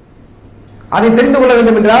 அதை தெரிந்து கொள்ள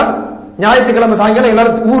வேண்டும் என்றால் ஞாயிற்றுக்கிழமை சாயங்காலம்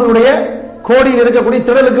எல்லாரும் ஊருடைய கோடியில் இருக்கக்கூடிய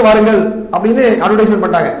திடலுக்கு வாருங்கள் அப்படின்னு அட்வர்டைஸ்மெண்ட்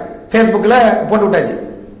பண்ணாங்க. பேஸ்புக்ல போட்டு விட்டாச்சு.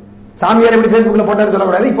 சாமியார் எப்படி பேஸ்புக்ல போட்டாரு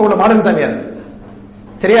சொல்லக்கூடாது, இப்ப உள்ள மாடர்ன் சாமியார்.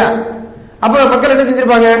 சரியா? அப்ப மக்கள் என்ன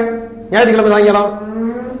செஞ்சிருப்பாங்க? ஞாயிற்றுக்கிழமை சாயங்காலம்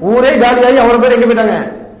ஊரே காலியாகி அவ்வளவு பேர் எங்க போயிட்டாங்க?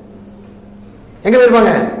 எங்க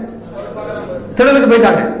போயிருப்பாங்க? திடலுக்கு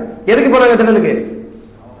போயிட்டாங்க. எதுக்கு போனாங்க திடலுக்கு?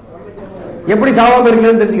 எப்படி சாவாம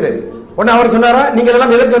இருக்கிறதுன்னு தெரிஞ்சுக்கிறது. உடனே அவர் சொன்னாரா, நீங்கள்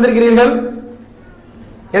எல்லாம் எதற்கு வந்திருக்கிறீர்கள்?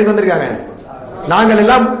 எதுக்கு வந்திருக்காங்க? நாங்கள்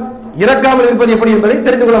எல்லாம் இறக்காமல் இருப்பது எப்படி என்பதை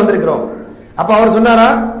தெரிந்து கொள்ள வந்திருக்கிறோம். அப்ப அவர் சொன்னாரா,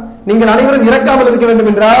 நீங்கள் அனைவரும் இறக்காமல் இருக்க வேண்டும்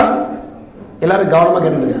என்றால், எல்லாரும் கவனமா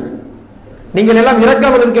கேட்டுங்க, நீங்கள் எல்லாம்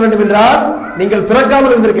இறக்காமல் இருக்க வேண்டும் என்றால் நீங்கள்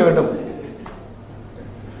பிறக்காமல் இருந்திருக்க வேண்டும்.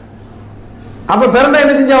 அப்ப பிறந்தா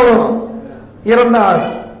என்ன செஞ்சாலும் இறந்தா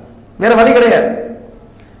வேற வழி கிடையாது.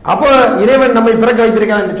 அப்போ இறைவன் நம்மை பிறக்க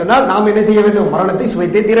வைத்திருக்கிறான் என்று சொன்னால் நாம் என்ன செய்ய வேண்டும்? மரணத்தை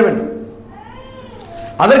சுவைத்தே தீர வேண்டும்.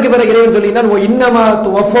 அதற்கு பிறகு இறைவன் சொல்லினான், ஓ இன்னமா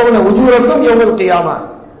துவஃபவுன உஜூரக்கும் யௌமல் கியாமா,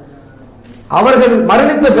 அவர்கள்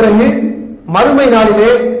மரணித்த பிறகு மறுமை நாளிலே,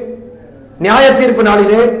 நியாய தீர்ப்பு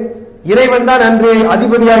நாளிலே இறைவன் தான் அன்று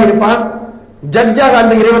அதிபதியாக இருப்பான், ஜட்ஜாக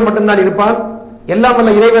அந்த இறைவன் மட்டும்தான் இருப்பான், எல்லாம்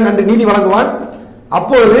வல்ல இறைவன் அன்று நீதி வழங்குவான்.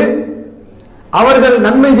 அப்பொழுது அவர்கள்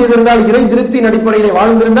நன்மை செய்திருந்தால், இறை திருப்தியின் அடிப்படையிலே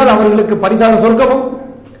வாழ்ந்திருந்தால் அவர்களுக்கு பரிசாக சொர்க்கமும்,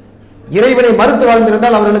 இறைவனை மறுத்து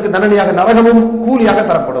வாழ்ந்திருந்தால் அவர்களுக்கு தண்டனையாக நரகமும் கூலியாக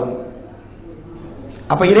தரப்படும்.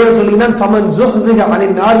 அப்ப இறைவன் சொல்லுகிறான், ஃபமன் ஸுஹ்ஸிஹ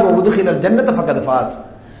அனின் நாரி வ உத்கிலல் ஜன்னத ஃபக்கத் ஃபாஸ்,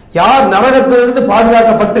 யார் நரகத்திலிருந்து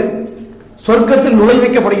பாதுகாக்கப்பட்டு சொர்க்கத்தில்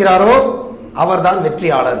நுழைவிக்கப்படுகிறாரோ அவர்தான்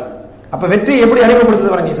வெற்றியாளர். அப்ப வெற்றி எப்படி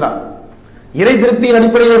அறிமுகப்படுத்துது பாருங்க இஸ்லாம். இறை திருப்தியின்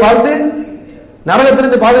அடிப்படையிலே வாழ்ந்து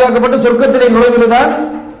நரகத்திலிருந்து பாதுகாக்கப்பட்டு சொர்க்கத்திலே நுழைவதுதான்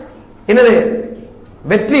என்னது?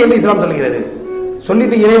 வெற்றி என்று இஸ்லாம் சொல்லுகிறது.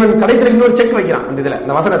 சொல்லிட்டு இறைவன் கடைசியில் இன்னொரு செக் வைக்கிறான். அந்த இதுல,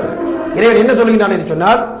 அந்த வசனத்துல இறைவன் என்ன சொல்லுகிறான் என்று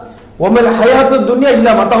சொன்னால், ஒமல் ஹயாத்து துன்யா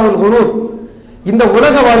இல்லா மத்தாஉல் குரூர், இந்த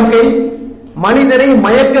உலக வாழ்க்கை மனிதனை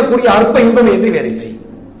மயக்கக்கூடிய அற்ப இன்பம் என்று வேறில்லை.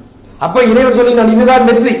 அப்ப இறைவன் சொல்லுகிறான், இதுதான்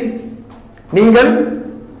வெற்றி. நீங்கள்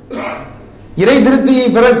இறை திருப்தியை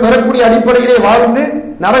பெறக்கூடிய அடிப்படையிலே வாழ்ந்து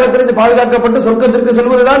நரகத்திலிருந்து பாதுகாக்கப்பட்டு சொர்க்கத்திற்கு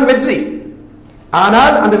செல்வதுதான் வெற்றி.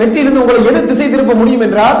 ஆனால் அந்த வெற்றியிலிருந்து உங்களை எது திசை திருப்ப முடியும்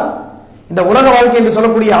என்றால், இந்த உலக வாழ்க்கை என்று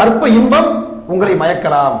சொல்லக்கூடிய அற்ப இன்பம் உங்களை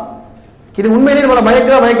மயக்கலாம். இது உண்மையிலேயே நம்மளை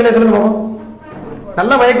மயக்கல சொல்லுங்க பாப்போம்.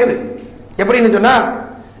 நல்லா மயக்குது. எப்படின்னு சொன்னா,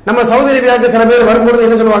 நம்ம சவுதி அரேபியாவுக்கு சில பேர் வரும்பொழுது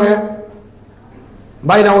என்ன சொல்லுவாங்க,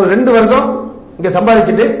 பாய் நான் ஒரு 2 வருஷம் இங்க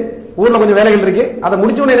சம்பாதிச்சுட்டு ஊர்ல கொஞ்சம் வேலைகள் இருக்கு, அதை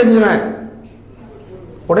முடிச்ச உடனே என்ன செஞ்சுவேன்,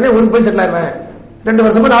 உடனே ஊருக்கு போய் செட்டில் ஆயிருவேன். 2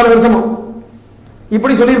 வருஷமோ 4 வருஷமோ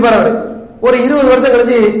இப்படி சொல்லியிருப்பாரு. அவரு ஒரு 20 வருஷம்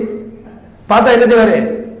கழிஞ்சு பார்த்தா என்ன செய்வாரு,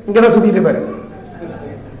 இங்கதான் சுத்திட்டு இருப்பாரு.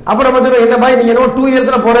 அப்ப நம்ம சொல்றோம், என்ன பாய் நீங்க என்ன 2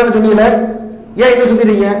 இயர்ஸ்ல போறேன்னு சொன்னீங்க, ஏன் இன்னும்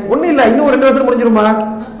சுத்திட்டீங்க? ஒண்ணும் இல்ல, இன்னும் 2 வருஷம் முடிஞ்சிருமா,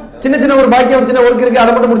 சின்ன சின்ன ஒரு பாக்கியம், ஒரு சின்ன ஒர்க் இருக்கு,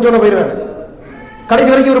 அதை மட்டும் முடிச்சோட போயிருவேன். கடைசி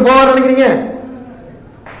வரைக்கும் ஒரு போவார் நினைக்கிறீங்க?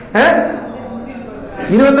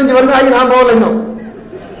 25 வருஷம் ஆகி நான் போகல இன்னும்.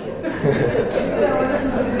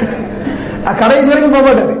 கடைசி வரைக்கும் போக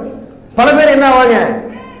மாட்டாரு. பல பேர் என்ன ஆவாங்க,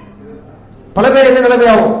 பல பேர் என்ன நிலைமை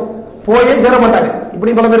ஆகும், போயே சேர மாட்டாங்க.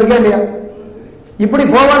 இப்படி பல பேர் இருக்கா இல்லையா? இப்படி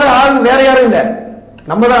போகாத ஆள் வேற யாரும் இல்ல,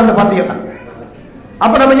 நம்ம தான் அந்த பார்ட்டிகள் தான்.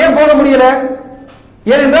 அப்ப நம்ம ஏன் போக முடியல?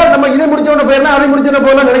 ஏனென்றால் நம்ம இதை முடிச்ச உடனே போயிடலாம், அதை முடிச்ச உடனே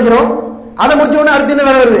போகலாம் நினைக்கிறோம். அதை முடிச்ச உடனே அடுத்து என்ன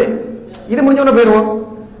வேலை வருது, இது முடிஞ்ச உடனே போயிடுவோம்.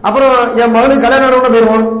 அப்புறம் என் மகளுக்கு கல்யாணம் ஆன உடனே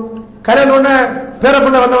போயிடுவோம். கல்யாணம் உடனே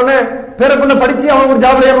பேரப்பண்ண வந்த உடனே பேரப்பண்ண படிச்சு அவங்க ஒரு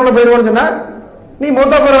ஜாப்ல ஏறணும் போயிடுவோம்னு சொன்னா, நீ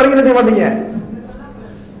மூத்தா போற வரைக்கும் என்ன செய்ய மாட்டீங்க,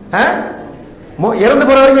 இறந்து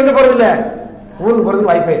போற வரைக்கும் எங்க போறது இல்ல, ஊருக்கு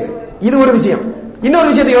போறதுக்கு வாய்ப்பே இல்லை. இது ஒரு விஷயம். இன்னொரு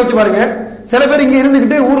விஷயத்தை யோசிச்சு பாருங்க. சில பேர் இங்க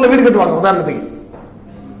இருந்துகிட்டு ஊர்ல வீடு கட்டுவாங்க. உதாரணத்துக்கு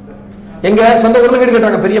எங்க சொந்த ஊர்ல வீடு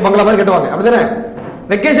கட்டுவாங்க, பெரிய பங்களா மாதிரி கட்டுவாங்க, அப்படித்தானே?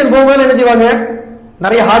 வெக்கேஷன் போகும்போது என்ன செய்வாங்க,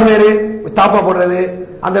 நிறைய ஹார்ட்வேர், தாப்பா போடுறது,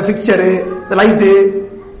 அந்த பிக்சரு, லைட்டு,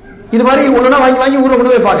 இது மாதிரி ஒண்ணுனா வாங்கி வாங்கி ஊர்ல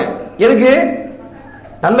கொண்டு வைப்பாங்க. எதுக்கு?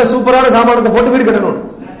 நல்ல சூப்பரான சாமானத்தை போட்டு வீடு கட்டணும்.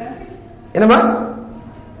 என்னமா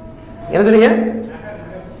என்ன சொன்னீங்க?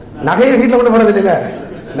 நகையை வீட்டுல கொண்டு போனது இல்ல,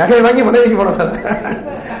 நகையை வாங்கி மனைவிக்கு போனது,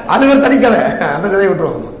 அது ஒரு தனிக்கதை, அந்த கதையை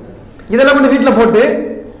விட்டுருவாங்க. இதெல்லாம் கொண்டு வீட்டுல போட்டு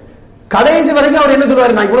கடைசி வரைக்கும் அவர் என்ன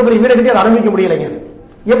சொல்லுவாரு, நான் இவ்வளவு பெரிய வீடு கட்டி அதை அனுபவிக்க முடியலைங்க.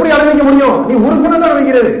 எப்படி அனுபவிக்க முடியும்? நீ ஊருக்கு போனா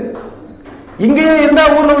அனுபவிக்கிறது, இங்கேயே இருந்தா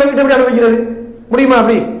ஊர்ல உள்ள வீட்டை எப்படி அனுபவிக்கிறது முடியுமா?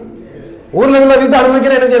 அப்படி ஊர்ல உள்ள வீட்டை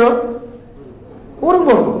அனுபவிக்கிற என்ன செய்யணும், ஊருக்கு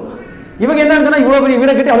போகணும். இவங்க என்ன, இவ்வளவு பெரிய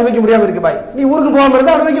வீடை கட்டி அனுபவிக்க முடியாம இருக்கு பாய், நீ ஊருக்கு போகாம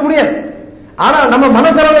இருந்தா அனுபவிக்க முடியாது. ஆனா நம்ம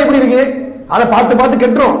மனசளவுல எப்படி இருக்கு, அதை பார்த்து பார்த்து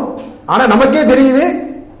கெட்டுறோம். ஆனா நமக்கே தெரியுது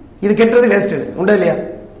இது கெட்டுறது வேஸ்ட், உண்டா இல்லையா?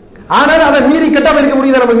 ஆனால் அதை மீறி கெட்டாம இருக்க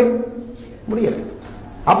முடியுதா? நமக்கு முடியல.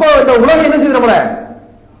 அப்போ இந்த உலகம் என்ன செய்யுது, நம்மள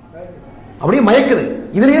அப்படியே மயக்குது,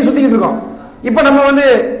 இதுலயே சுத்திக்கிட்டு இருக்கோம். இப்ப நம்ம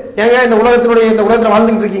ஏங்க இந்த உலகத்துல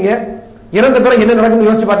வாழ்ந்துட்டு இருக்கீங்க, இறந்த பிறகு என்ன நடக்கும்னு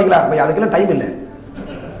யோசிச்சு பாத்தீங்களா? அதுக்கெல்லாம் டைம் இல்ல,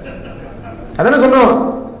 அதான சொல்றோம்,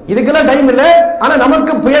 இதுக்கெல்லாம் டைம் இல்ல. ஆனா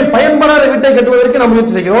நமக்கு பயன்படாத வீட்டை கட்டுவதற்கு நாம்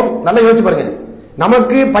முயற்சி செய்கிறோம். நல்லா யோசிச்சு பாருங்க.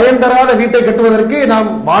 நமக்கு பயன் தராத வீட்டை கட்டுவதற்கு நாம்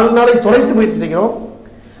வாழ்நாளை தொலைத்து முயற்சி செய்கிறோம்.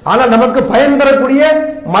 ஆனால் நமக்கு பயன் தரக்கூடிய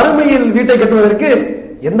மறுமையில் வீட்டை கட்டுவதற்கு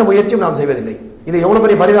எந்த முயற்சியும் நாம் செய்வதில்லை. இது எவ்வளவு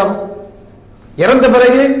பெரிய பரிதாபம். இறந்த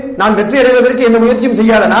பிறகு நான் வெற்றி அடைவதற்கு எந்த முயற்சியும்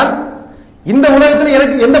செய்யாத நான் இந்த உலகத்தில்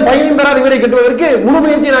எனக்கு எந்த பயனும் தராத வீடை கட்டுவதற்கு முழு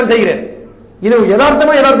முயற்சியை நான் செய்கிறேன். இது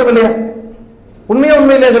யதார்த்தமா யதார்த்தம் இல்லையா? உண்மையா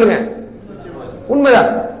உண்மை இல்லையா சொல்லுங்க? உண்மைதான்.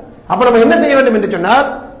 அப்ப நம்ம என்ன செய்ய வேண்டும் என்று சொன்னால்,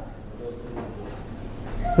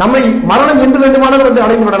 நம்மை மரணம் என்று வேண்டுமானாலும்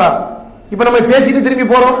அடைந்து விடலாம். இப்ப நம்ம பேசிட்டு திரும்பி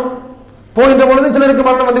போறோம், போகின்ற பொழுது சிலருக்கு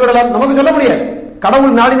மரணம் வந்து விடலாம், நமக்கு சொல்ல முடியாது.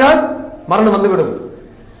 கடவுள் நாடினால் மரணம் வந்துவிடும்.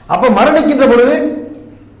 அப்ப மரணிக்கின்ற பொழுது,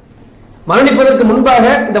 மரணிப்பதற்கு முன்பாக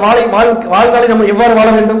இந்த வாழ்நாளை நம்ம எவ்வாறு வாழ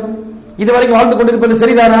வேண்டும், இதுவரைக்கும் வாழ்ந்து கொண்டிருப்பது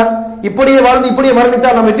சரிதானா, இப்படியே வாழ்ந்து இப்படியே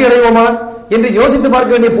மரணித்தால் நாம் வெற்றி அடைவோமா என்று யோசித்து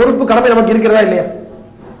பார்க்க வேண்டிய பொறுப்பு, கடமை நமக்கு இருக்கிறதா இல்லையா?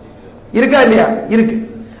 இருக்கா இல்லையா? இருக்கு.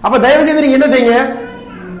 அப்ப தயவு செய்து நீங்க என்ன செய்யுங்க,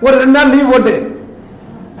 ஒரு 2 நாள் லீவ் போட்டு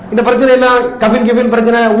இந்த பிரச்சனை எல்லாம், கபில்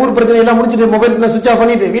பிரச்சனை, ஊர் பிரச்சனை எல்லாம் முடிச்சுட்டு மொபைல் சுவிட்ச் ஆஃப்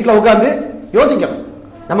பண்ணிட்டு வீட்டுல உட்கார்ந்து யோசிக்கணும்,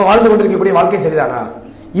 நம்ம வாழ்ந்து கொண்டிருக்கக்கூடிய வாழ்க்கை சரிதானா?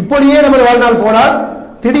 இப்படியே நமது வாழ்நாள் போனால்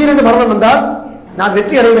திடீரென்று மரணம் வந்தால் நான்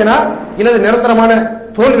வெற்றி அடைவேனா இல்லது நிரந்தரமான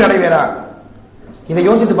தோல்வி அடைவேனா? இதை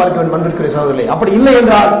யோசித்து பார்க்க வேண்டும் அன்பிற்குரிய சகோதரர்களே. அப்படி இல்லை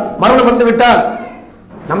என்றால், மரணம் வந்து விட்டால்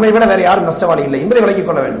நம்மை விட வேற யாரும் நஷ்டவாளி இல்லை என்பதை விளங்கிக்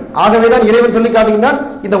கொள்ள வேண்டும். ஆகவேதான் இறைவன் சொல்லி காட்டுகின்றான்,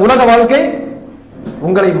 இந்த உலக வாழ்க்கை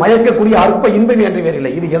உங்களை மயக்கக்கூடிய அற்ப இன்பமே என்று வேறு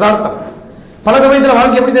இல்லை. இது யதார்த்தம். பல சமயத்தில்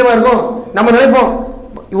வாழ்க்கை எப்படி தெரியுமா இருக்கும், நம்ம நினைப்போம்.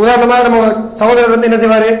 உதாரணமாக நம்ம சகோதரர் என்ன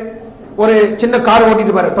செய்வாரு, ஒரு சின்ன கார்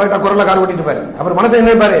ஓட்டிட்டு பாரு, டொயோட்டா கொரோலா கார் ஓட்டிட்டு பாரு. அப்புறம் மனசு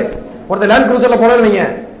என்ன பாரு, ஒருத்தர் லேண்ட் குரூசர்ல போனது நீங்க,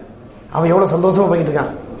 அவன் எவ்வளவு சந்தோஷமா போயிட்டு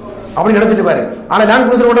இருக்கான் அப்படின்னு நினைச்சிட்டு பாரு. ஆனா லேண்ட்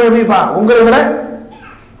குரூசர் ஓட்ட எப்படி இருப்பான், உங்களை விட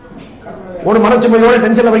ஒரு மனச்சுமையோட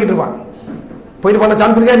டென்ஷன்ல போயிட்டு இருப்பான். போயிட்டு பண்ண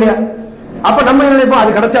சான்ஸ் இருக்கா இல்லையா? அப்ப நம்ம என்ன நினைப்போம்,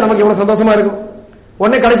 அது கிடைச்சா நமக்கு எவ்வளவு சந்தோஷமா இருக்கும்.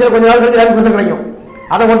 உடனே கடைசியில் கொஞ்ச நாள் கழிச்சு லேண்ட் குரூசர் கிடைக்கும்.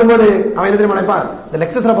 அதை ஓட்டும் போது அவன் என்ன தெரியுமா நினைப்பான், இந்த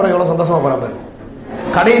லெக்ஸஸ்ல போற எவ்வளவு சந்தோஷமா போறான் பாரு.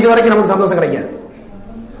 கடைசி வரைக்கும் நமக்கு சந்தோஷம் கிடைக்காது.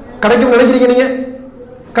 கிடைக்கும் நினைக்கிறீங்க நீங்க,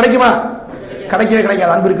 கிடைக்குமா? கிடைக்கவே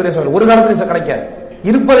கிடைக்காது. அன்பிற்குரிய சொல்ல ஒரு காலத்திலும் கிடைக்காது.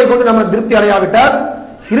 இருப்பதை கொண்டு நம்ம திருப்தி அடையாவிட்டால்,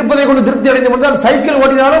 இருப்பதை கொண்டு திருப்தி அடைந்து முடிந்தால் சைக்கிள்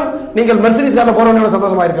ஓட்டினாலும் நீங்கள் மெர்சிடிஸ் கார்ல போறவங்க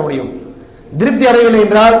சந்தோஷமா இருக்க முடியும். திருப்தி அடையவில்லை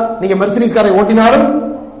என்றால் நீங்க மெர்சிடிஸ் காரை ஓட்டினாலும்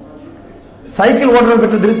சைக்கிள் ஓட்டுநர்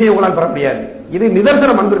பெற்ற திருப்தியை உங்களால் பெற முடியாது. இது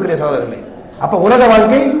நிதர்சனம் அன்பிற்குரிய சகோதரர்களே. அப்ப உலக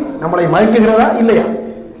வாழ்க்கை நம்மளை மயக்குகிறதா இல்லையா?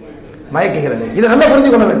 மயக்குகிறது. இதை நல்லா புரிஞ்சு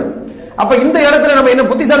கொள்ள வேண்டும். அப்ப இந்த இடத்துல நம்ம என்ன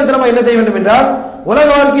புத்திசாலித்தனமா என்ன செய்ய வேண்டும் என்றால், உலக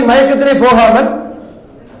வாழ்க்கையின் மயக்கத்திலே போகாமல்,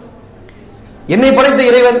 என்னை படைத்த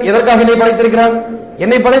இறைவன் எதற்காக என்னை படைத்திருக்கிறான்,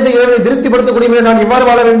 என்னை படைத்த இறைவனை திருப்திப்படுத்தக்கூடிய நான் எவ்வாறு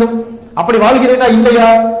வாழ வேண்டும், அப்படி வாழ்கிறேனா இல்லையா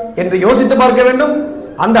என்று யோசித்து பார்க்க வேண்டும்.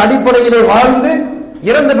 அந்த அடிப்படையிலே வாழ்ந்து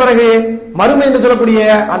இறந்த பிறகு மறுமை என்று சொல்லக்கூடிய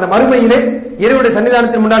அந்த மறுமையிலே இறைவனுடைய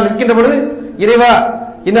சன்னிதானத்தின் முன்னால் நிற்கின்ற பொழுது, இறைவா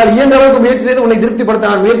என்னால் இயன்ற அளவுக்கு முயற்சி செய்து உன்னை திருப்திப்படுத்த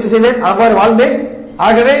நான் முயற்சி செய்தேன், அவ்வாறு வாழ்ந்தேன்,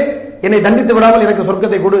 ஆகவே என்னை தண்டித்து விடாமல் எனக்கு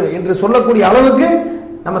சொர்க்கத்தை கொடு என்று சொல்லக்கூடிய அளவுக்கு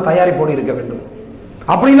நம்ம தயாரிப்போடு இருக்க வேண்டும்.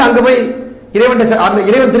 அப்படி இல்லை அங்க போய் அந்த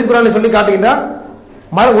இறைவன் திருக்குறளை சொல்லி காட்டுகின்றான்.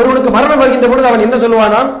 ஒருவனுக்கு மரணம் வருகின்ற பொழுது அவன் என்ன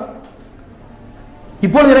சொல்லுவானா,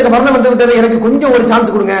 இப்பொழுது எனக்கு மரணம் வந்து விட்டது, எனக்கு கொஞ்சம் ஒரு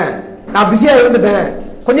சான்ஸ் கொடுங்க, நான் பிஸியா இருந்துட்டேன்,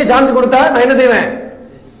 கொஞ்சம் சான்ஸ் கொடுத்தா நான் என்ன செய்வேன்,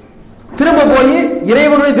 திரும்ப போய்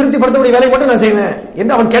இறைவனை திருப்திப்படுத்தக்கூடிய வேலை மட்டும் நான் செய்வேன்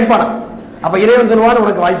என்று அவன் கேட்பானா. அப்ப இறைவன் சொல்லுவான்,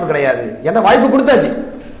 உனக்கு வாய்ப்பு கிடையாது, என்ன வாய்ப்பு கொடுத்தாச்சு,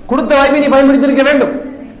 கொடுத்த வாய்ப்பை நீ பயன்படுத்தி இருக்க வேண்டும்,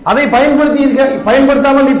 அதை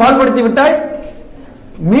பயன்படுத்தாமல் நீ பால்படுத்தி விட்டாய்,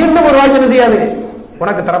 மீண்டும் ஒரு வாய்ப்பு என்ன செய்யாது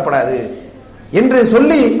உனக்கு தரப்படாது என்று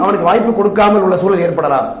சொல்லி அவனுக்கு வாய்ப்பு கொடுக்காமல் உள்ள சூழல்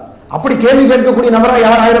ஏற்படலாம். அப்படி கேள்வி கேட்கக்கூடிய நபரா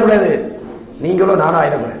யார் ஆயிடக்கூடாது, நீங்களோ நானும்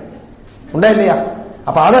ஆயிடக்கூடாது. உண்டா இல்லையா?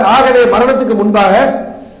 அப்ப ஆகவே மரணத்துக்கு முன்பாக,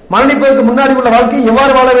 மரணிப்பதற்கு முன்னாடி உள்ள வாழ்க்கை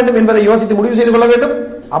எவ்வாறு வாழ வேண்டும் என்பதை யோசித்து முடிவு செய்து கொள்ள வேண்டும்.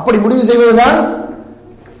 அப்படி முடிவு செய்வதுதான்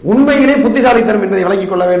உண்மையிலே புத்திசாலித்தனம் என்பதை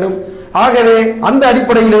விளங்கிக் கொள்ள வேண்டும். ஆகவே அந்த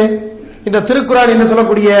அடிப்படையிலே இந்த திருக்குர்ஆன் என்ன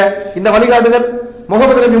சொல்லக்கூடிய இந்த வழிகாட்டுதல்,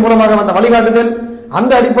 முகமது நபி மூலமாக வந்த வழிகாட்டுதல்,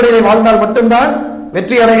 அந்த அடிப்படையிலே வாழ்ந்தால் மட்டும்தான்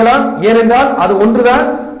வெற்றி அடையலாம். ஏனென்றால் அது ஒன்றுதான்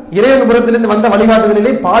இறைவன் புறத்திலிருந்து வந்த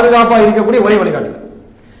வழிகாட்டுதலிலே பாதுகாப்பாக இருக்கக்கூடிய ஒரே வழிகாட்டுதல்.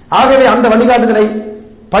 ஆகவே அந்த வழிகாட்டுதலை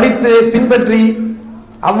படித்து பின்பற்றி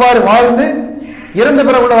அவ்வாறு வாழ்ந்து இறந்த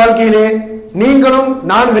பிறகு உள்ள வாழ்க்கையிலே நீங்களும்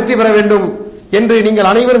நான் வெற்றி பெற வேண்டும் என்று நீங்கள்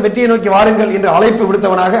அனைவரும் வெற்றியை நோக்கி வாருங்கள் என்று அழைப்பு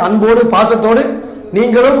விடுத்தவனாக, அன்போடு பாசத்தோடு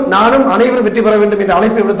நீங்களும் நானும் அனைவரும் வெற்றி பெற வேண்டும் என்ற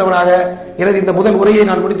அழைப்பை விடுத்தவனாக எனது இந்த முதல் உரையை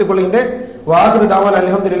நான் முடித்துக் கொள்கின்றேன். வாஹிரு தாவானா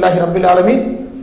அல்ஹம்துலில்லாஹி ரப்பில் ஆலமீன்.